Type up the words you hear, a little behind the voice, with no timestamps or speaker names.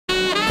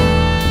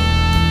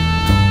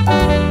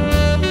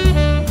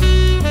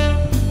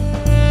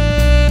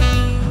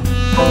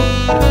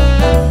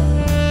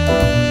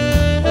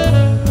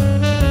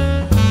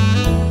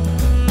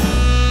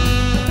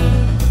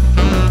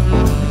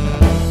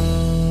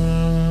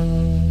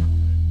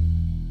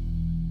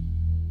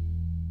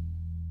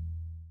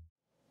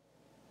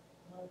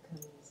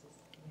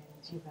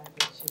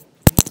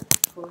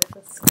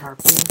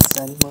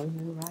sun, moon,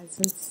 and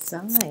rising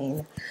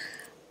sign.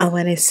 I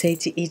want to say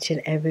to each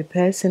and every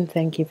person,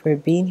 thank you for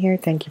being here.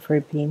 Thank you for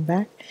being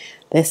back.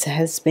 This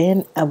has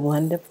been a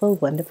wonderful,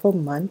 wonderful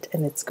month,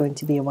 and it's going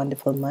to be a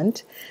wonderful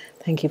month.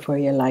 Thank you for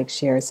your likes,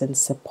 shares, and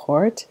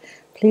support.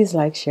 Please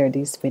like, share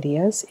these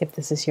videos. If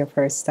this is your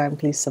first time,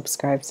 please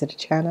subscribe to the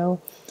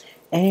channel.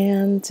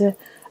 And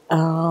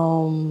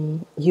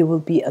you will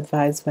be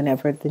advised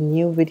whenever the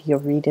new video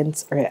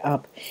readings are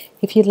up.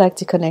 If you'd like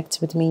to connect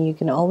with me, you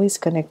can always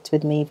connect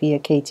with me via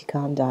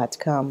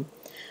kathye.com.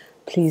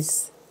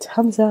 Please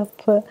thumbs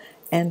up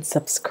and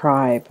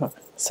subscribe.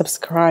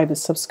 Subscribe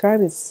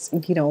is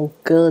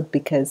good,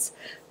 because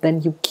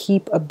then you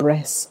keep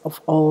abreast of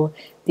all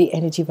the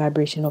energy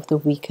vibration of the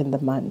week and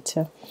the month.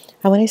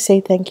 I want to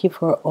say thank you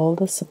for all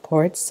the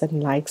supports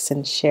and likes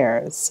and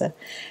shares.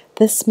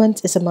 This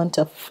month is a month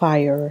of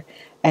fire,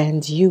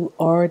 and you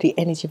are the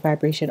energy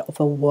vibration of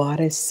a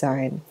water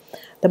sign.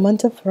 The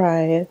month of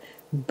fire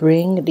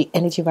bring the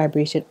energy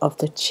vibration of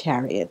the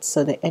Chariot.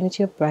 So the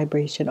energy of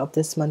vibration of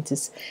this month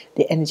is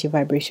the energy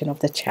vibration of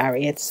the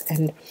Chariots,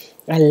 and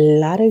a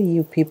lot of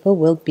you people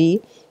will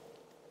be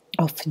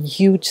of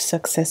huge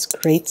success.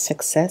 Great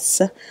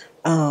success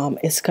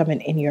is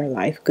coming in your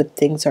life. Good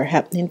things are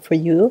happening for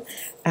you.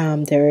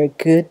 There are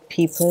good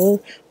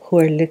people who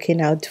are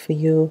looking out for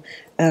you.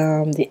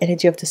 The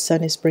energy of the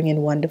sun is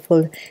bringing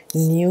wonderful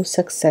new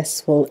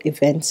successful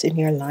events in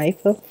your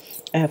life.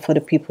 For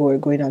the people who are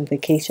going on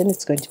vacation,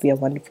 it's going to be a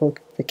wonderful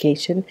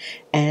vacation,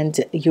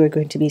 and you're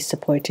going to be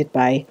supported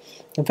by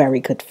very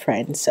good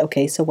friends.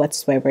 Okay, so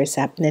whatsoever is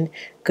happening,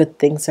 good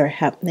things are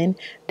happening.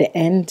 The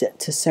end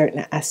to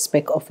certain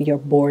aspect of your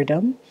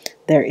boredom,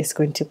 there is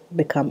going to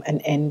become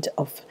an end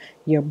of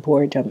your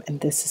boredom,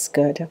 and this is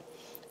good.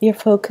 Your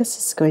focus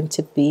is going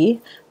to be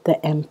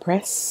the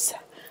Empress,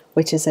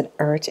 which is an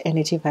earth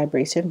energy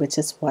vibration, which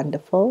is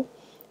wonderful.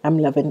 I'm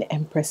loving the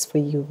Empress for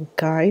you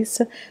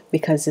guys,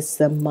 because it's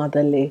the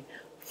motherly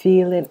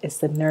feeling, it's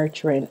the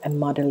nurturing and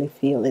motherly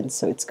feeling.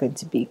 So it's going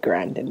to be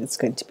grand and it's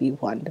going to be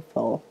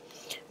wonderful.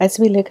 As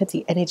we look at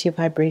the energy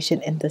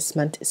vibration in this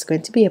month, it's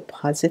going to be a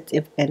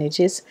positive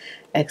energies,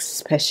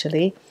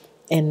 especially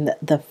in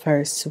the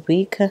first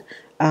week.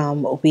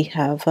 We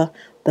have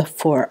the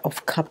Four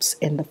of Cups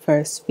in the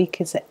first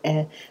week. Is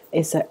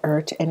a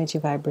earth energy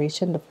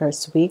vibration the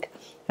first week,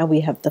 and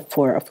we have the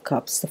Four of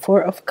Cups. The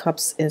Four of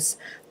Cups is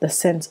the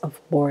sense of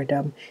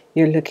boredom.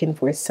 You're looking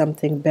for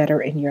something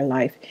better in your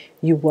life.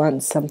 You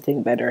want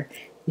something better.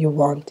 You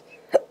want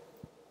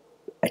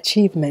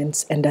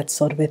achievements and that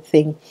sort of a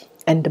thing,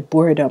 and the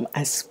boredom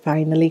has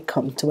finally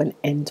come to an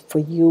end for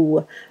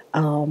you.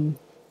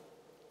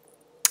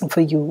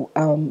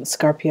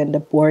 Scorpio, and the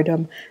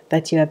boredom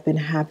that you have been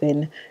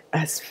having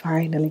has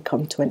finally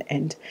come to an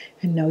end,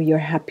 and now you're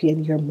happy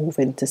and you're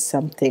moving to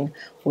something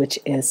which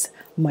is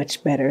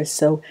much better.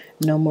 So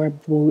no more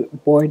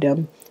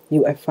boredom.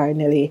 You are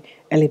finally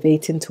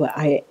elevating to a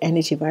higher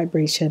energy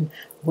vibration.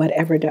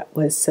 Whatever that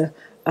was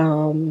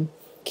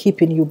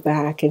keeping you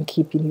back and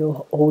keeping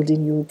you,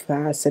 holding you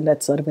fast and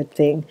that sort of a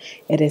thing,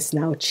 it is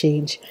now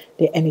changed.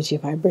 The energy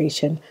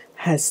vibration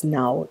has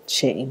now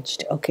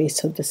changed. Okay,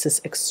 so this is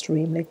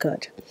extremely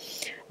good.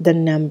 The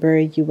number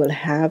you will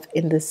have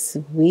in this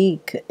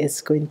week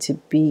is going to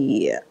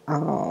be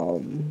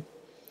 10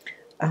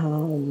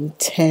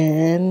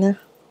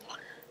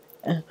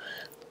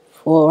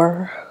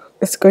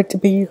 it's going to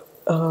be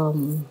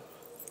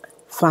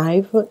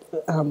 5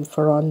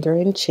 for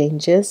wandering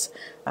changes.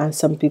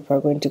 Some people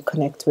are going to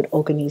connect with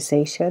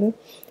organization,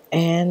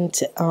 and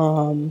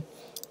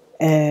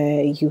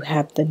you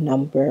have the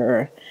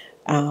number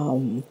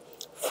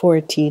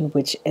 14,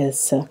 which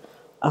is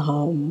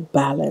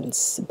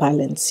balance.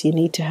 You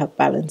need to have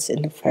balance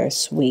in the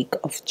first week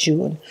of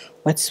June,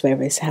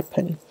 whatsoever has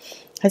happened.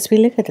 As we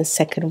look at the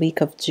second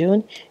week of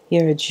June,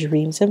 your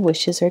dreams and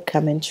wishes are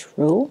coming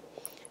true.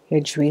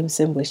 Your dreams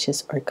and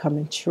wishes are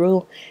coming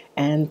true,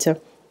 and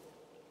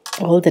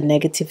all the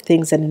negative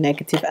things and the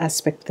negative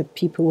aspect that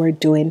people were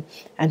doing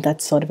and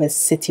that sort of a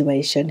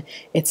situation,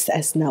 it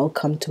has now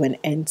come to an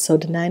end. So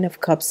the Nine of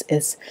Cups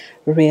is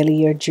really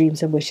your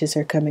dreams and wishes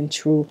are coming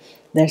true.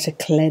 There's a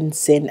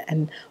cleansing,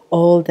 and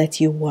all that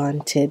you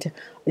wanted,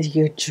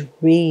 your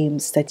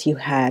dreams that you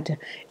had,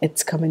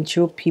 it's coming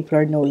true. People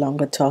are no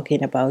longer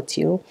talking about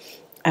you,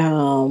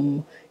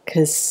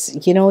 because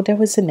there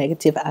was a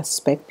negative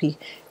aspect,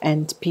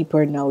 and people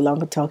are no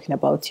longer talking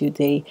about you.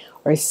 They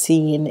are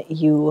seeing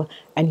you,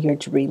 and your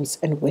dreams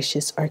and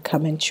wishes are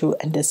coming true,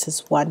 and this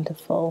is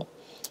wonderful.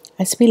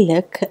 As we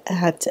look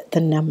at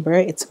the number,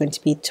 it's going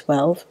to be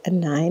 12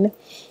 and 9,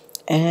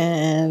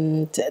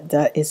 and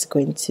that is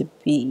going to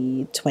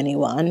be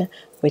 21,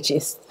 which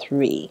is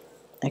 3.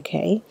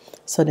 Okay,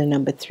 so the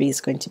number 3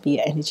 is going to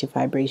be energy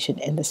vibration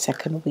in the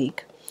second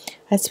week.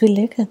 As we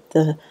look at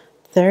the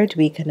third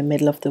week, in the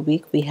middle of the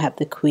week, we have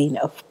the Queen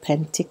of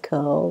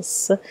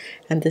Pentacles,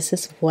 and this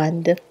is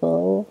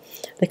wonderful.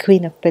 The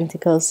Queen of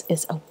Pentacles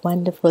is a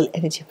wonderful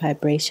energy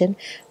vibration.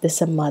 This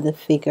is a mother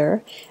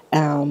figure.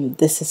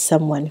 This is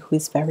someone who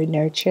is very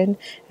nurturing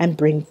and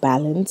bring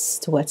balance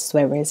to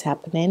whatsoever is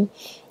happening.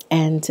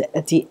 and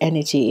the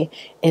energy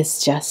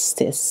is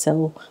justice.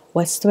 So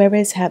whatsoever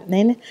is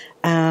happening,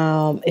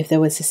 if there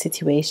was a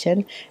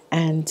situation,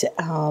 and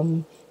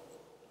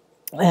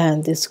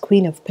this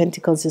Queen of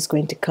Pentacles is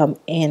going to come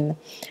in,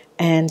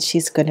 and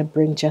she's going to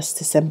bring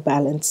justice and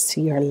balance to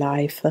your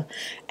life.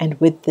 And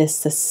with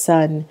this, the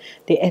sun,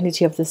 the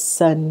energy of the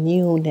sun,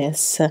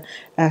 newness,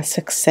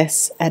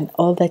 success, and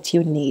all that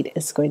you need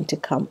is going to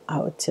come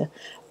out,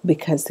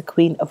 because the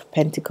Queen of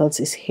Pentacles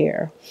is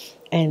here,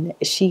 and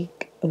she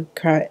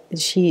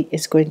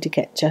is going to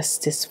get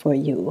justice for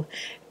you,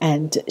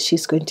 and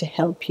she's going to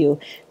help you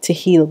to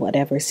heal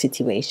whatever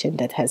situation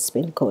that has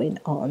been going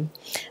on.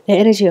 The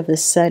energy of the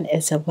sun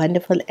is a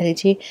wonderful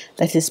energy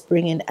that is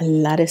bringing a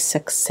lot of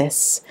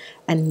success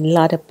and a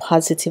lot of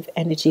positive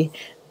energy,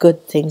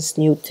 good things,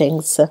 new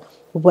things,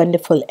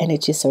 wonderful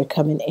energies are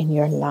coming in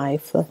your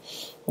life.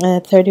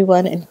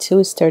 31 and 2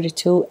 is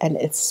 32, and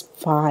it's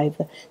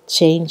 5.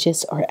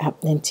 Changes are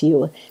happening to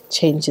you.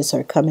 Changes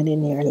are coming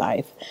in your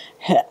life.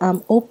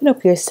 Open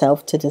up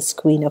yourself to this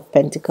Queen of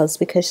Pentacles,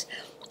 because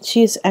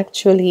she is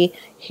actually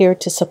here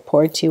to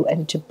support you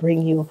and to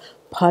bring you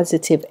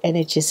positive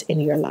energies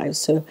in your life.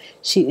 So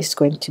she is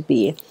going to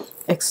be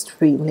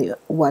extremely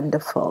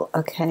wonderful.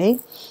 Okay,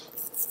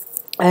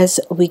 as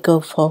we go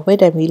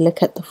forward and we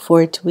look at the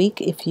 4th week,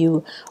 if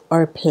you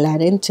are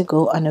planning to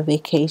go on a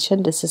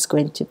vacation, this is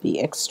going to be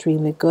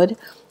extremely good.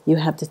 You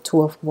have the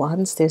 2 of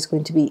Wands. There's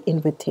going to be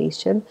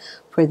invitation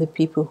for the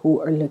people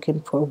who are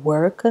looking for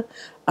work. 2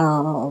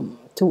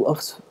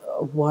 of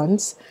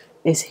Wands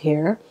is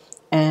here,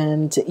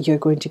 and you're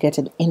going to get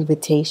an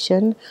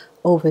invitation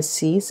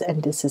overseas,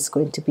 and this is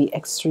going to be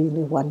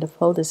extremely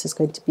wonderful. This is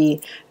going to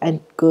be a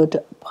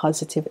good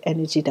positive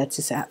energy that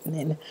is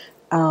happening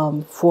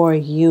for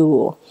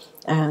you.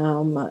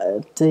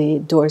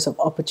 The doors of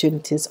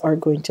opportunities are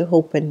going to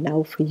open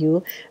now for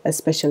you,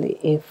 especially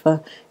if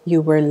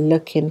you were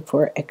looking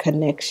for a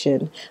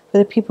connection. For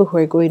the people who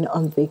are going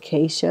on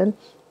vacation,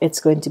 it's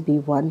going to be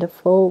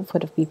wonderful for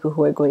the people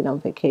who are going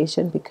on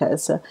vacation,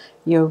 because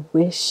your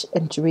wish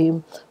and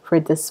dream for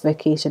this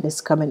vacation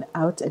is coming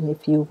out. And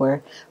if you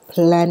were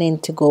planning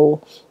to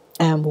go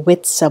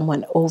with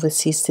someone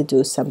overseas to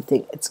do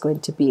something, it's going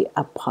to be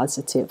a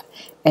positive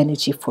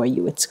energy for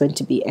you. It's going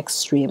to be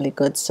extremely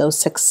good. So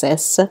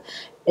success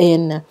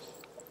in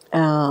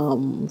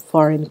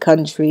foreign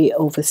country,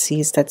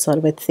 overseas, that sort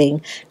of a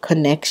thing,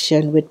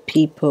 connection with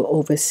people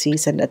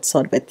overseas and that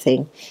sort of a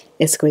thing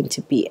is going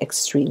to be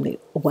extremely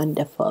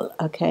wonderful.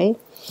 Okay,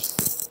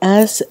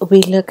 as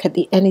we look at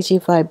the energy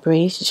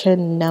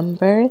vibration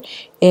number,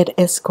 it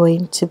is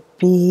going to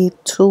be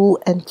 2,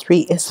 and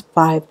 3 is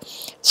 5.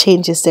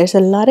 Changes. There's a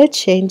lot of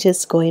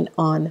changes going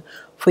on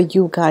for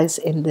you guys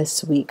in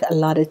this week. A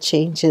lot of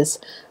changes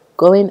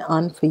going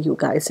on for you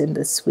guys in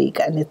this week,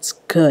 and it's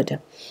good.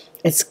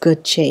 It's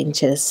good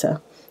changes.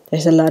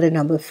 There's a lot of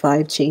number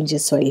 5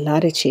 changes, so a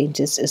lot of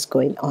changes is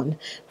going on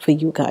for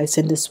you guys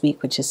in this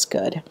week, which is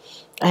good.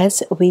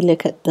 As we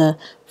look at the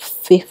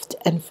 5th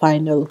and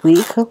final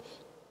week,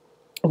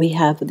 we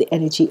have the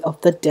energy of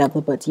the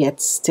devil, but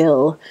yet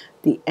still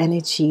the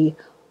energy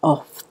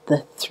of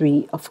the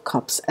 3 of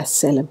Cups, a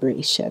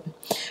celebration.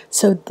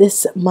 So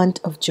this month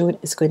of June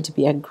is going to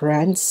be a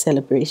grand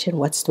celebration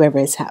whatsoever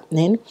is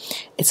happening.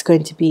 It's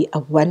going to be a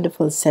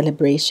wonderful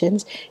celebration.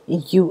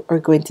 You are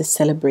going to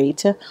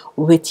celebrate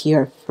with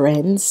your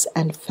friends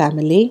and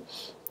family.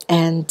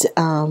 And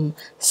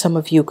some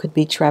of you could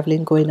be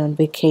traveling, going on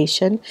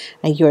vacation,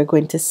 and you're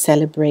going to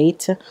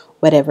celebrate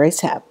whatever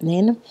is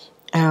happening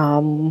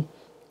on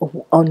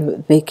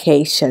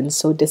vacation.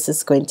 So this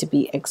is going to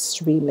be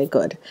extremely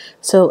good.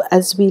 So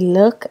as we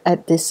look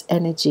at this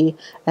energy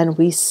and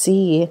we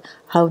see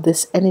how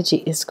this energy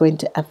is going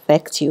to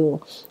affect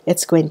you,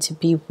 it's going to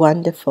be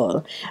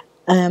wonderful.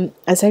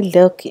 As I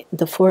look,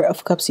 the 4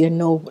 of Cups, you're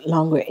no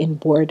longer in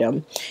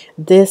boredom.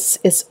 This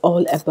is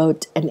all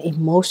about an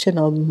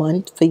emotional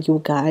month for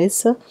you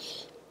guys.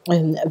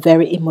 And a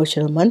very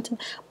emotional month,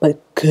 but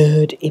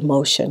good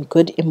emotion,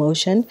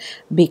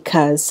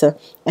 because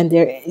and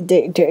there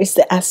is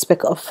the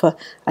aspect of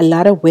a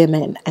lot of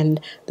women, and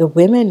the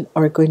women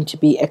are going to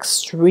be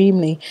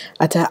extremely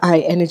at a high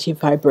energy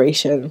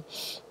vibration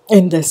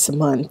in this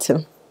month.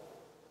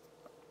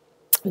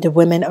 The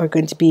women are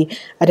going to be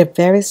at a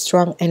very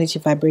strong energy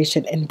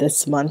vibration in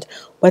this month.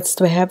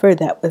 Whatsoever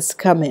that was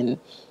coming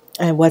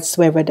and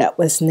whatsoever that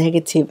was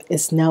negative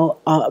is now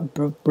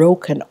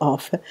broken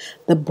off.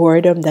 The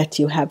boredom that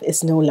you have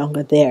is no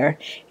longer there.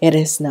 It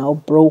is now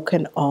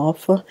broken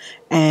off,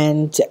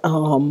 and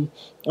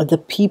the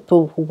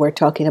people who were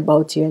talking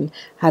about you and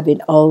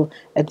having all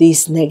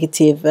these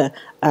negative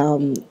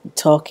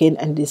talking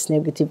and this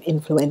negative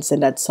influence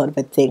and that sort of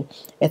a thing,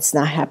 it's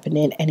not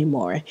happening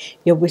anymore.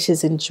 Your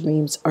wishes and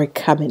dreams are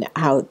coming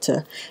out,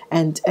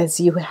 and as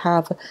you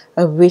have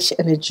a wish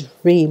and a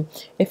dream,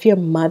 if your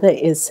mother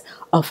is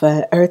of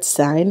an earth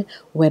sign,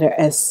 whether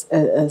as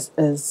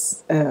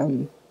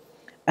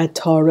a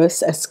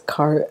Taurus,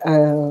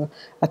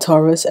 a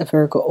Taurus, a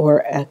Virgo, or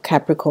a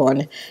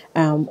Capricorn,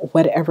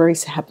 whatever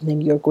is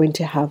happening, you're going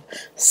to have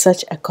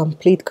such a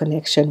complete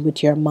connection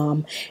with your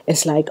mom.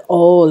 It's like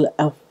all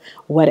of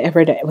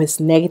whatever that was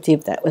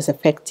negative that was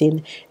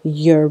affecting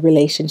your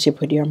relationship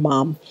with your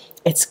mom,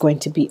 it's going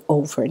to be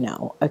over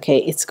now. Okay,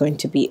 it's going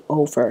to be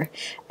over,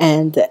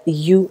 and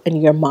you and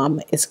your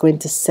mom is going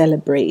to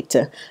celebrate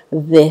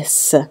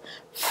this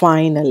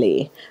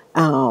finally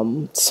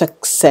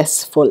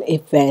successful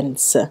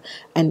events,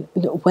 and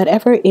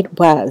whatever it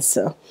was,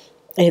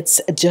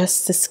 it's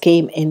justice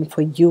came in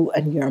for you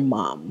and your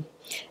mom.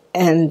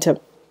 And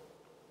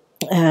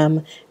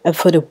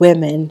for the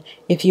women,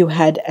 if you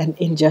had an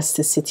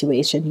injustice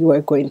situation, you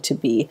are going to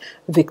be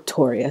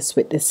victorious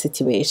with this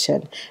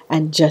situation,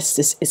 and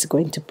justice is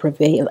going to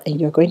prevail,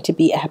 and you're going to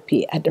be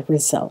happy at the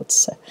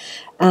results.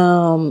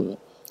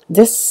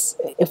 This,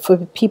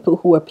 for people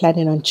who are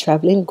planning on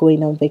traveling,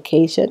 going on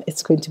vacation,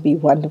 it's going to be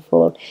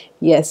wonderful.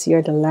 Yes,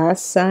 you're the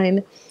last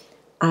sign.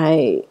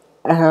 I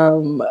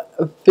am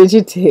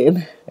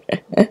fidgeting.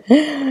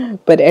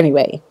 But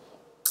anyway,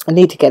 I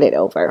need to get it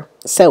over.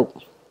 So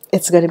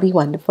it's going to be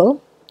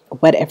wonderful.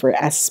 Whatever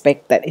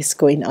aspect that is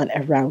going on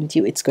around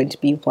you, it's going to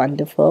be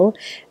wonderful.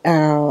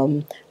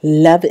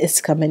 Love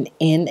is coming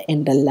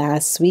in the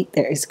last week.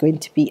 There is going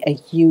to be a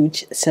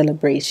huge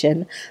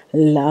celebration.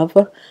 Love.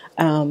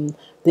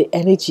 The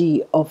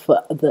energy of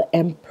the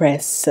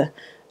Empress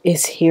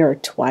is here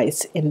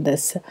twice in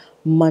this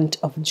month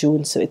of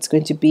June, so it's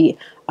going to be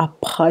a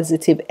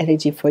positive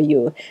energy for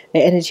you.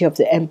 The energy of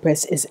the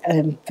Empress is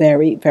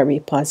very,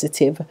 very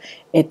positive.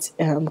 It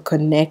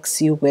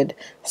connects you with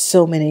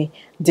so many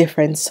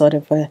different sort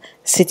of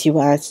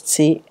situations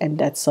and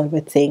that sort of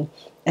a thing,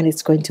 and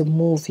it's going to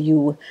move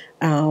you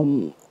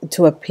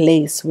to a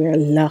place where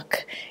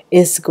luck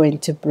is going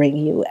to bring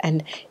you,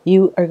 and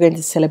you are going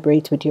to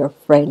celebrate with your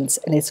friends,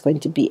 and it's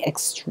going to be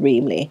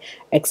extremely,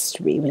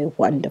 extremely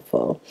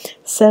wonderful.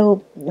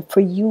 So for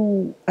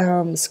you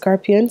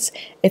Scorpions,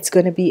 it's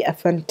going to be a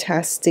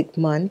fantastic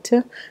month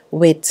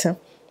with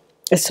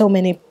so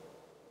many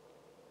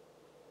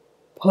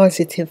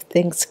positive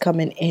things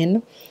coming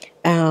in.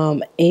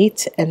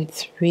 8 and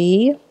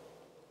 3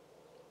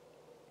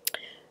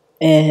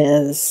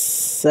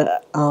 is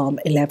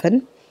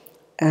 11,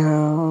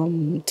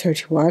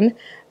 31,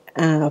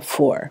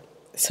 4.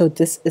 So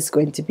this is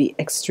going to be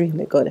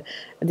extremely good.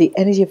 The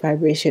energy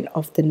vibration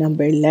of the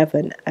number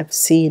 11, I've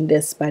seen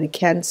this by the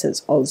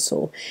Cancers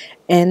also,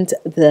 and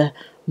the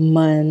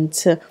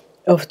month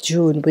of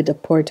June with the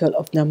portal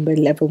of number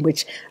 11,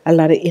 which a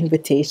lot of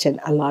invitation,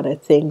 a lot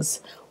of things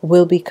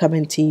will be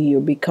coming to you.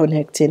 You'll be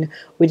connecting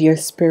with your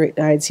spirit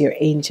guides, your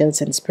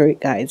angels and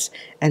spirit guides,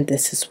 and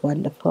this is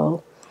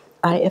wonderful.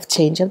 I have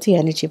changed up the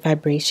energy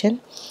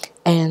vibration,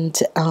 and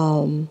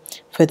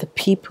for the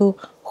people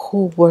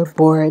who were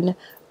born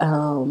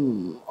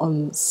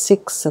on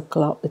 6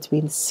 o'clock,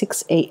 between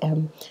 6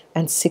 a.m.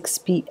 and 6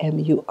 p.m.,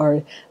 you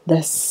are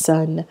the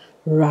sun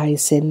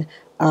rising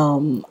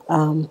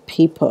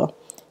people.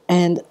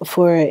 And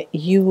for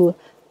you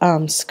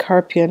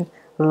Scorpion,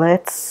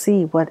 let's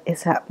see what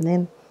is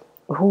happening,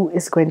 who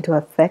is going to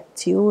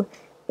affect you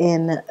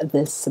in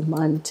this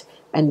month.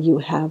 And you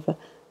have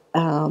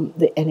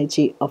the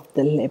energy of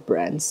the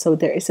Librans. So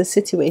there is a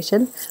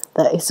situation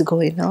that is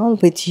going on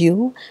with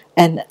you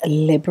and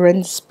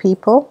Librans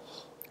people,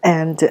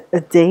 and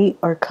they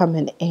are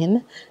coming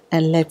in,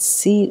 and let's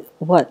see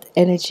what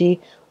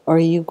energy are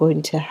you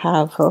going to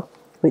have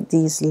with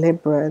these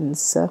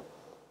Librans.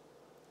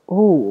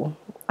 Oh,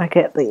 I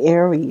get the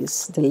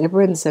Aries, the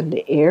Librans and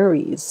the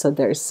Aries, so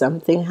there's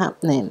something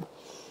happening.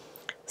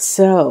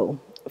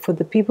 So for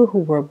the people who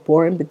were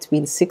born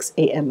between 6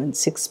 a.m. and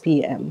 6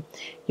 p.m.,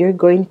 you're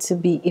going to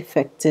be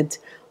affected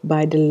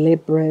by the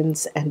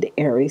Librans and the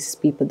Aries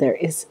people. There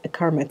is a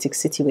karmatic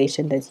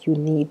situation that you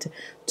need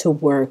to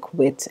work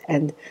with,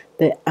 and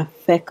the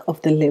effect of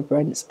the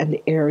Librans and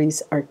the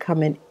Aries are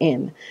coming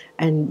in,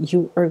 and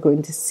you are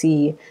going to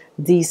see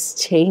these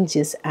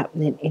changes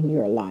happening in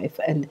your life,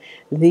 and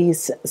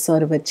these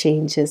sort of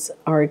changes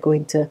are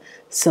going to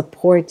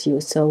support you.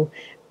 So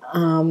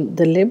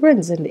the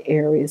Librans and the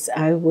Aries,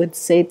 I would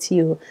say to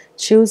you,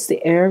 choose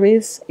the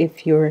Aries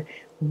if you're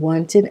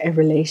wanting a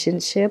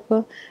relationship.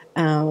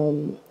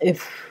 The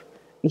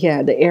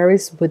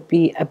Aries would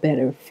be a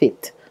better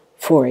fit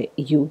for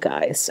you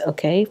guys,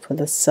 okay, for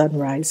the sun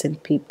rising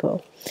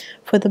people.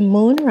 For the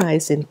moon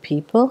rising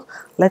people,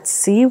 let's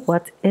see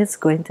what is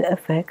going to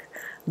affect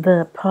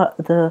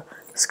the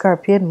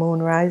Scorpion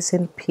moon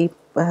rising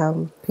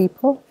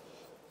people.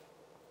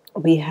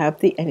 We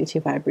have the energy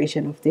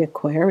vibration of the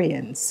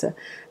Aquarians.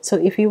 So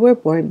if you were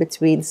born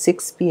between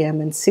 6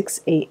 p.m. and 6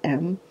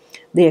 a.m.,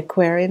 the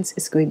Aquarians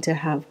is going to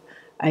have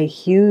a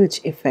huge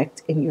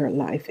effect in your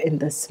life in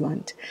this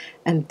month,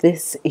 and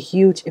this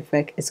huge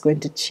effect is going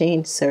to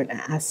change certain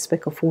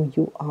aspect of who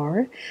you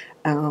are.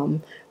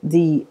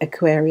 The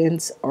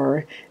Aquarians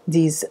are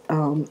these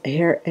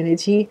air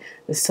energy,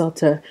 the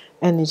sort of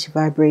energy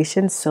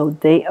vibration, so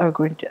they are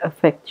going to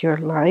affect your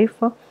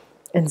life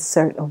in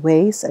certain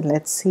ways, and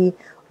let's see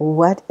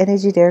what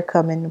energy they're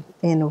coming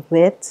in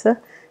with,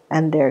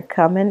 and they're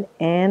coming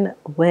in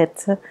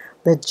with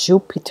the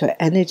Jupiter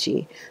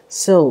energy.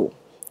 So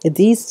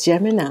these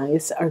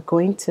Geminis are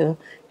going to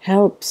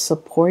help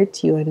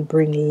support you and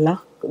bring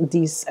luck.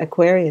 These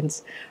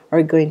Aquarians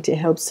are going to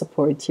help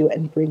support you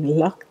and bring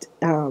luck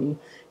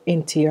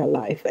into your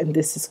life, and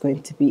this is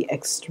going to be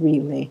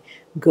extremely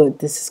good.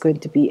 This is going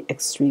to be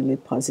extremely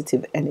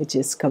positive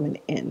energies coming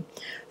in.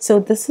 So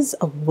this is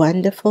a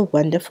wonderful,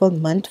 wonderful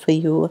month for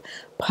you,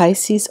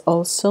 Pisces.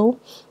 Also,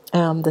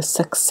 the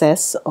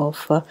success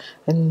of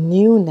a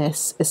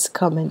newness is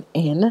coming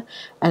in,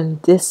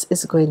 and this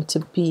is going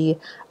to be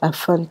a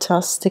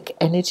fantastic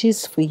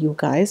energies for you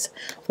guys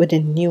with a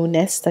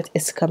newness that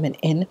is coming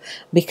in,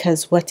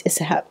 because what is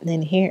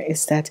happening here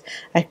is that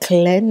a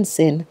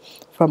cleansing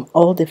from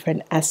all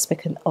different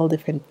aspects and all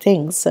different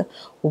things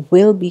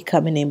will be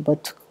coming in.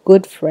 But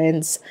good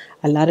friends,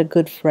 a lot of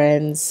good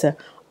friends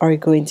are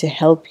going to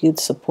help you,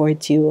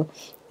 support you,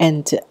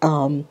 and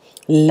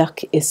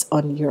luck is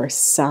on your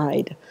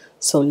side.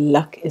 So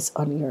luck is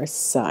on your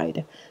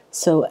side.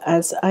 So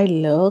as I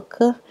look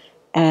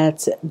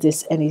at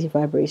this energy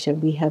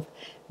vibration, we have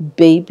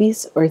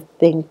babies are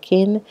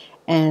thinking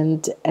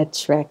and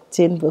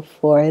attracting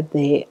before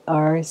they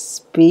are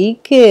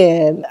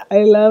speaking.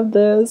 I love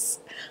this.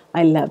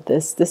 I love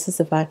this. This is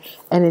a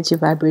energy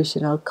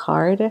vibrational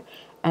card,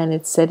 and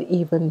it said,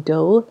 even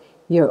though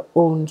you're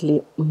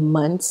only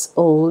months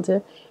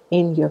old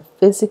in your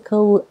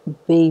physical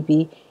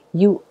baby,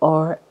 you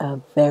are a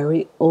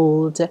very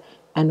old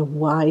and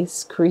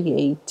wise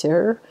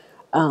creator,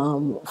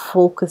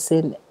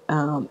 focusing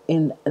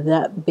in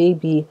that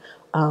baby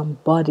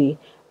body,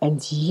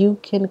 and you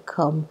can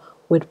come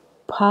with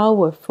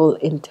powerful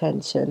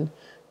intention.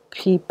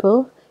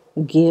 People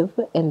give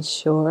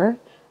ensure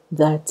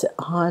that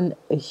on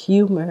a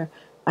humor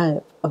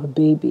of a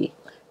baby,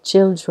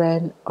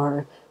 children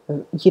are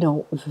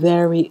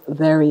very,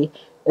 very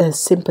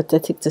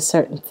sympathetic to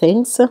certain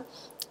things,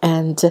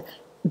 and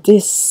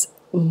this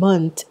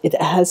month it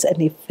has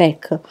an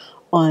effect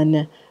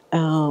on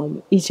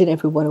each and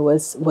every one of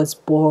us was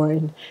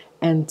born.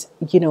 And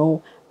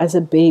as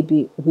a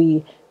baby,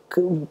 we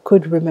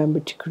could remember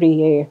to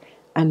create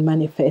and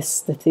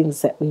manifest the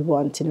things that we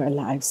want in our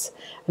lives.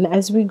 And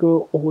as we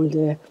grow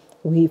older,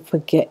 we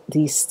forget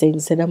these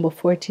things. The number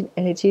 14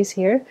 energy is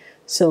here,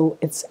 so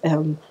it's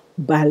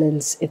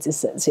balance. It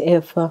is as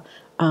if the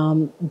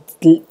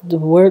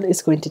world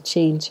is going to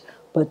change,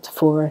 but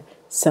for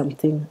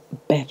something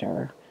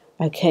better.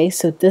 Okay,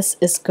 so this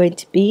is going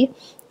to be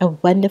a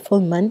wonderful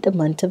month, the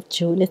month of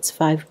June. It's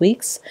 5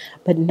 weeks,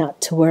 but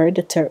not to worry.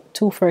 The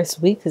two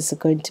first weeks is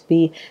going to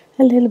be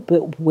a little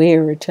bit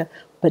weird,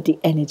 but the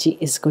energy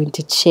is going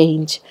to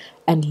change,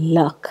 and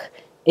luck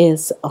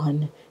is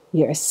on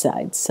your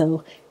side.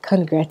 So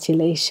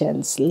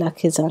congratulations,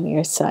 luck is on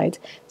your side.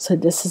 So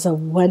this is a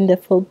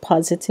wonderful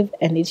positive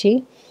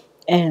energy,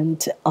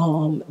 and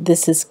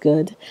this is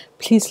good.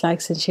 Please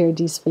like and share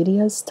these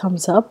videos,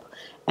 thumbs up,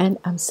 and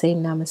I'm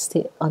saying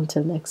namaste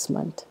until next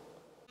month.